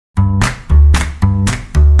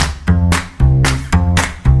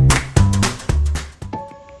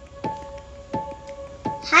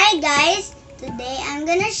Hi guys! Today I'm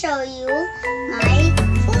gonna show you my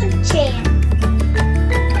food chain.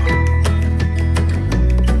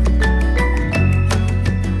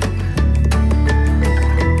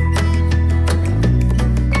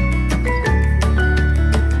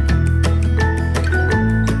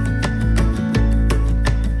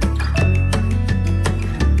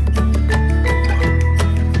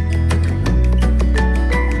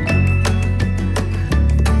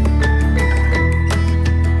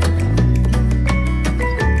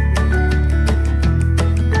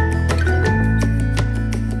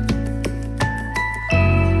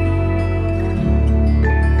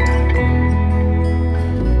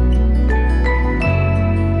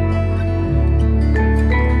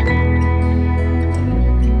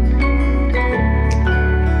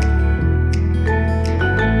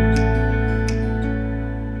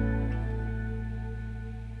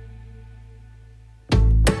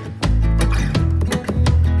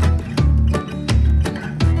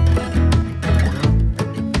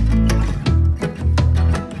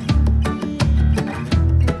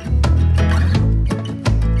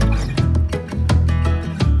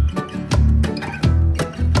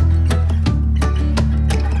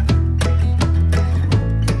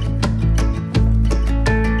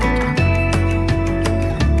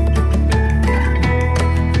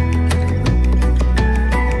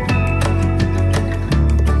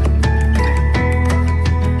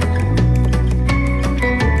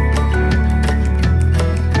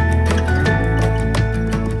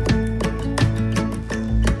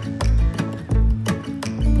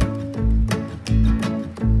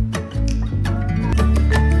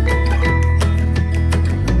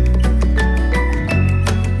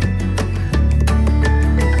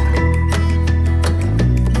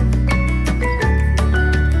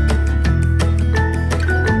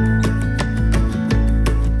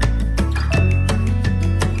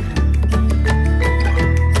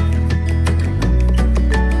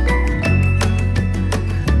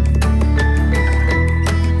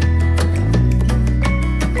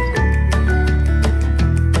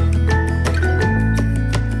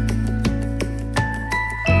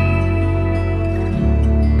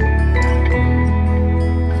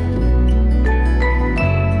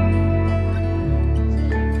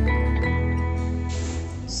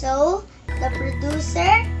 So, the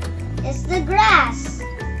producer is the grass.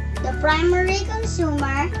 The primary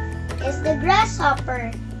consumer is the grasshopper.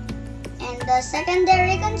 And the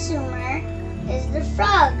secondary consumer is the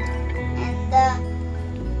frog. And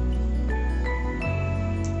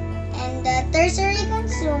the tertiary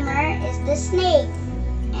consumer is the snake.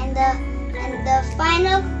 And the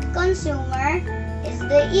final consumer is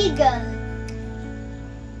the eagle.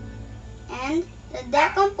 And the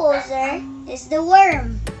decomposer is the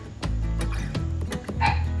worm.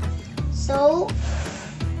 So,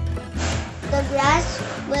 the grass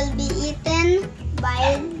will be eaten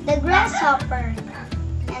by the grasshopper,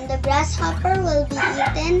 and the grasshopper will be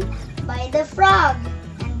eaten by the frog,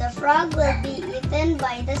 and the frog will be eaten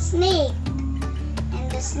by the snake,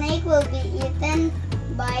 and the snake will be eaten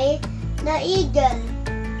by the eagle.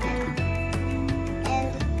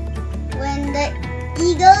 And when the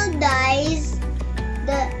eagle dies,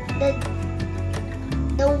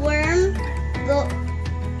 the worm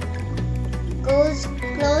goes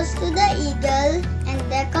close to the eagle and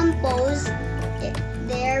decompose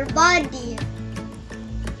their body.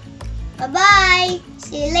 Bye-bye!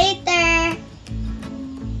 See you later!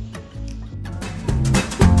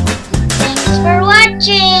 Thanks for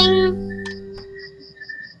watching!